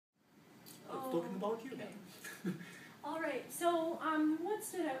talking about you okay. then. All right. So, what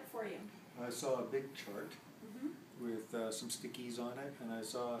stood out for you? I saw a big chart with some stickies on it, and I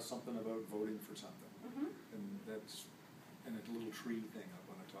saw something about voting for something. And that's and a little tree thing up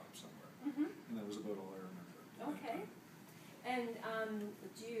on the top somewhere. And that was about all I remember. Okay. And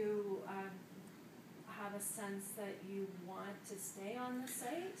do you have a sense that you want to stay on the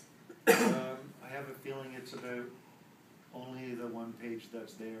site? I have a feeling it's about only the one page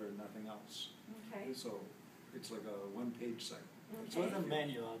that's there and nothing else. Okay. So it's like a one-page site. It was a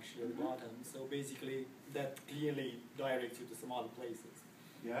menu actually at the bottom, so basically that clearly directs you to some other places.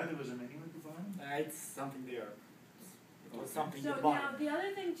 Yeah, there was a menu at the bottom? It's something there. It was something So at the bottom. now the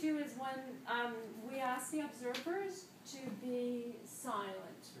other thing too is when we ask the observers to be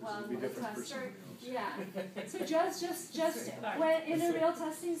silent while be the different for tester. somebody Yeah. So just when in a real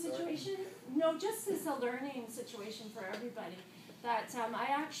testing situation, no, just as a learning situation for everybody. That I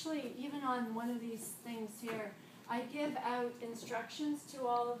actually, even on one of these things here, I give out instructions to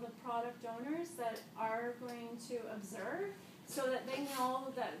all of the product owners that are going to observe, so that they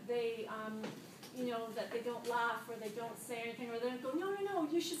know that they, that they don't laugh or they don't say anything, or they don't go, no,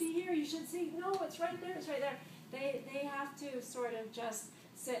 you should be here, you should see, no, it's right there, it's right there. They have to sort of just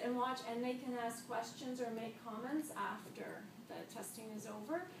sit and watch, and they can ask questions or make comments after the testing is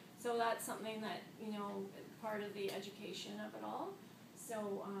over. So that's something that, part of the education of it all.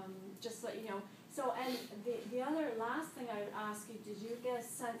 So just let you know. So, and the other last thing I would ask you, did you get a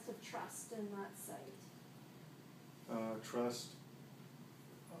sense of trust in that site? Trust,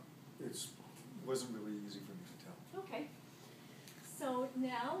 it wasn't really easy for me to tell. Okay. So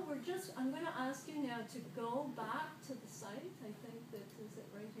now I'm going to ask you now to go back to the site. I think that is it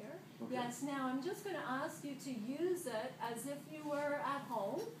right here. Okay. Yes, now I'm just going to ask you to use it as if you were at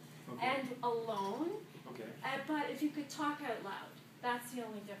home and alone. Okay. But if you could talk out loud, that's the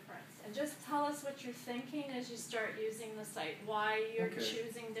only difference. And just tell us what you're thinking as you start using the site, why you're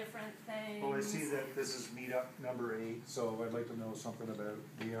choosing different things. Well, I see that this is Meetup number 8, so I'd like to know something about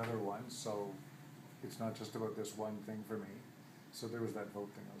the other ones, so it's not just about this one thing for me. So there was that vote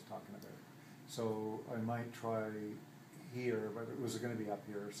thing I was talking about. So I might try here, but it was going to be up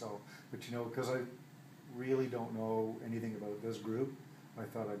here. So, but because I really don't know anything about this group, I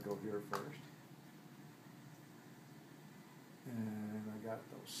thought I'd go here first. And I got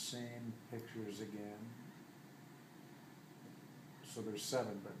those same pictures again. So there's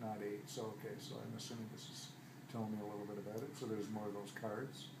 7, but not 8. So okay, so I'm assuming this is telling me a little bit about it. So there's more of those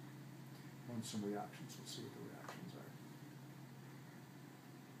cards and some reactions. Let's see what the reactions are.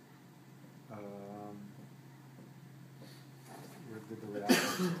 Where did the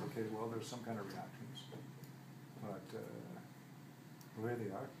reactions? Okay, well there's some kind of reactions, but where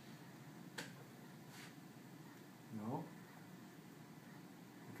they are? No.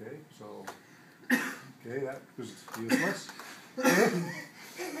 Okay, so that was useless.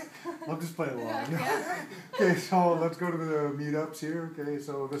 I'll just play along. Okay, so let's go to the meetups here. Okay,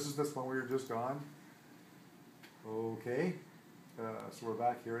 so this is this one we were just on. Okay, so we're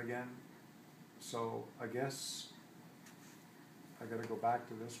back here again. So I guess I got to go back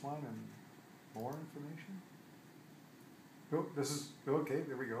to this one and more information. Oh, this is okay.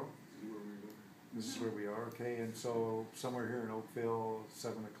 There we go. This is where we are. Okay, and so somewhere here in Oakville,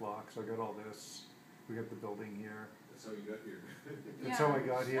 7 o'clock. So I got all this. We got the building here. That's how you got here. That's how I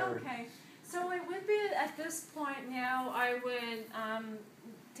got here. Okay, so it would be at this point now. I would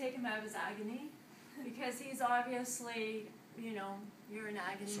take him out of his agony, because he's obviously, you're in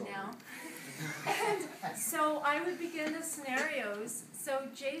agony now. And so I would begin the scenarios. So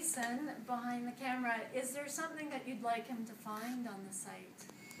Jason, behind the camera, is there something that you'd like him to find on the site?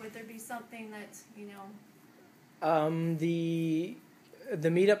 Would there be something that, The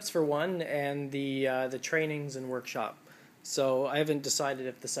meetups for one, and the trainings and workshop. So I haven't decided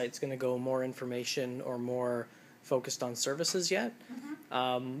if the site's going to go more information or more focused on services yet.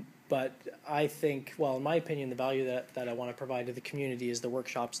 But I think, well, in my opinion, the value that I want to provide to the community is the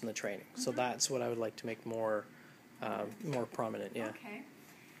workshops and the training. So that's what I would like to make more prominent. Yeah. Okay.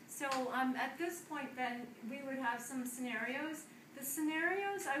 So at this point, then we would have some scenarios. The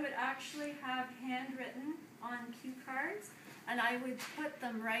scenarios I would actually have handwritten on cue cards, and I would put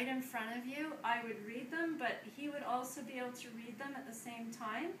them right in front of you. I would read them, but he would also be able to read them at the same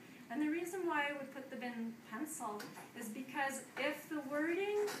time. And the reason why I would put them in pencil is because if the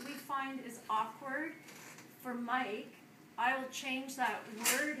wording we find is awkward for Mike, I will change that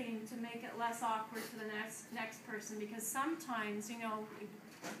wording to make it less awkward for the next person, because sometimes, we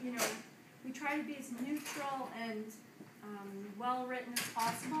try to be as neutral and well written as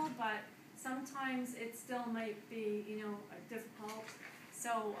possible, but sometimes it still might be, difficult.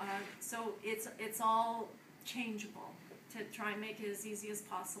 So it's all changeable to try and make it as easy as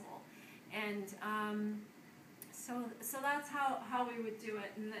possible, and so that's how we would do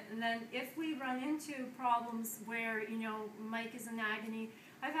it. And then if we run into problems where Mike is in agony,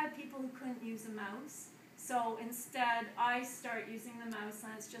 I've had people who couldn't use a mouse. So instead, I start using the mouse,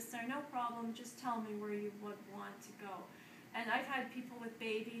 and it's just there, no problem, just tell me where you would want to go. And I've had people with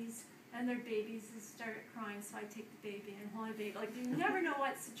babies, and their babies have started crying, so I take the baby and hold a baby. Like, you never know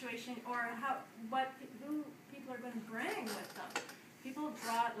what situation or who people are going to bring with them. People have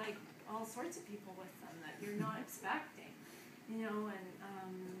brought, like, all sorts of people with them that you're not expecting, and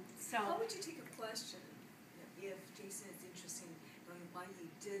so. How would you take a question if Jason is interested in knowing why you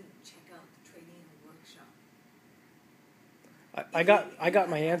didn't check out the training or workshop? I got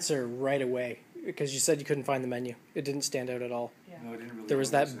my answer right away because you said you couldn't find the menu. It didn't stand out at all. No, I didn't really There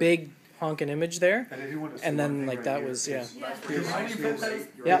was notice that it. big honking image there, And I didn't want to say and one then thing like right that here, was because You're I only feel go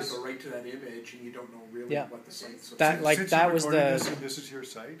like- Yeah. go right to that image, and you don't know really Yeah. what the site's That, like, since that you're was recording the- this and this is your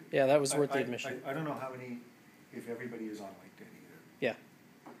site. yeah, that was worth the I admission. don't know how many, if everybody is on LinkedIn either.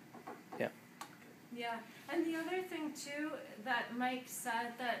 Yeah, and the other thing too that Mike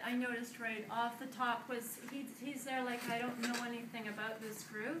said that I noticed right off the top was he's there like, I don't know anything about this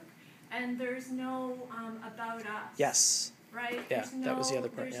group, and there's no about us. Yes. Right. Yeah, There's that was the other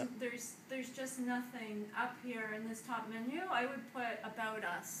part, There's just nothing up here in this top menu. I would put about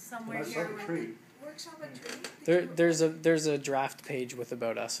us somewhere That's here. like a treat. Workshop and training? There's a draft page with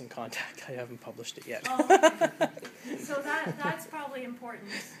about us and contact. I haven't published it yet. Oh, okay. So that's probably important.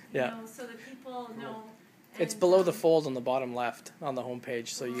 Yeah. So that people know. It's and, below the fold on the bottom left on the home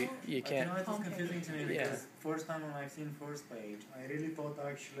page, so you can't. It was confusing to me Yeah. because first time when I've seen first page, I really thought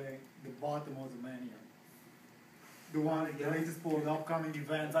actually the bottom was the menu. The one, the latest poll, the upcoming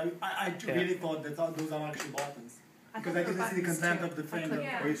events. I really thought that those are actually buttons. Because I couldn't see the content of the thing.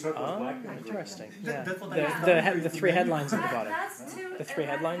 Yeah. Oh, you saw it was Oh, black and green. interesting. Yeah. That's what The I the three headlines at the bottom. That's too, The three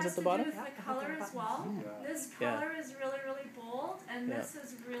and headlines that at the has bottom? to do with the color as well. Yeah. This Yeah. color is really bold, and Yeah. this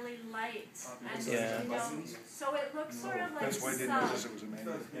is really light. And Yeah. so it looks sort of like That's why I didn't notice it was a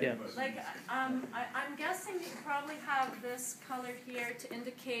menu. Yeah. Like I'm guessing you probably have this color here to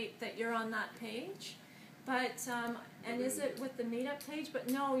indicate that you're on that page, but and is it with the Meetup page? But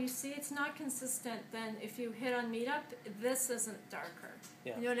no, you see, it's not consistent. Then if you hit on Meetup, this isn't darker.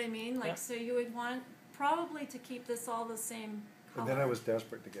 Yeah. You know what I mean? Like Yeah. so you would want probably to keep this all the same color. And then I was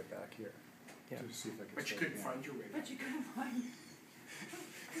desperate to get back here Yeah. to see if I could. But you start couldn't again. find your way. But you couldn't find.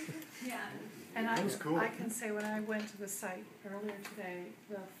 Yeah. And That was cool. I can say when I went to the site earlier today,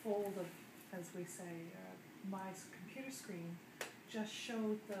 the fold of, as we say, my computer screen just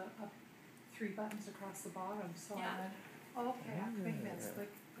showed the three buttons across the bottom. So Yeah. I went, okay, activate this, Yeah.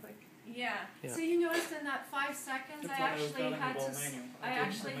 click. Yeah. Yeah. So you noticed in that 5 seconds, That's I what I was actually telling had to about menu. I I couldn't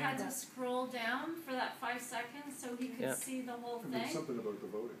actually find had menu. to scroll down for that 5 seconds so he could Yeah. see the whole And there's thing. something about the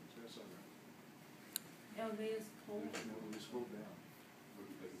voting, yes, on that. Oh, they just pulled. No, when you scroll down.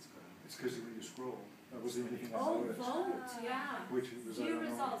 It's because when you scroll, that was the only thing I Oh, noticed. vote, yeah. Which was, I Few don't know.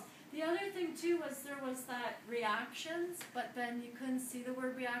 results. The other thing too was there was that reactions, but then you couldn't see the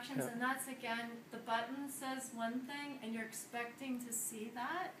word reactions, Yeah. and that's again, the button says one thing, and you're expecting to see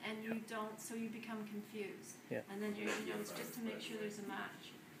that, and you don't, so you become confused. Yeah. And then it's just to make sure there's a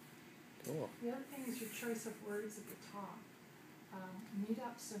match. Cool. The other thing is your choice of words at the top.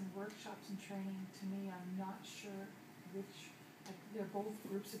 Meetups and workshops and training, to me, I'm not sure which, they're both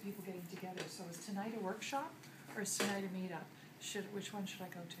groups of people getting together. So is tonight a workshop or is tonight a meetup? Which one should I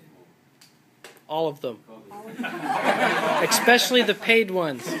go to? All of them, All of them? especially the paid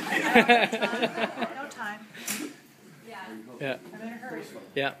ones. No time. Yeah. Yeah. I'm in a hurry.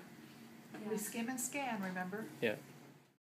 Yeah. We skim and scan, remember? Yeah.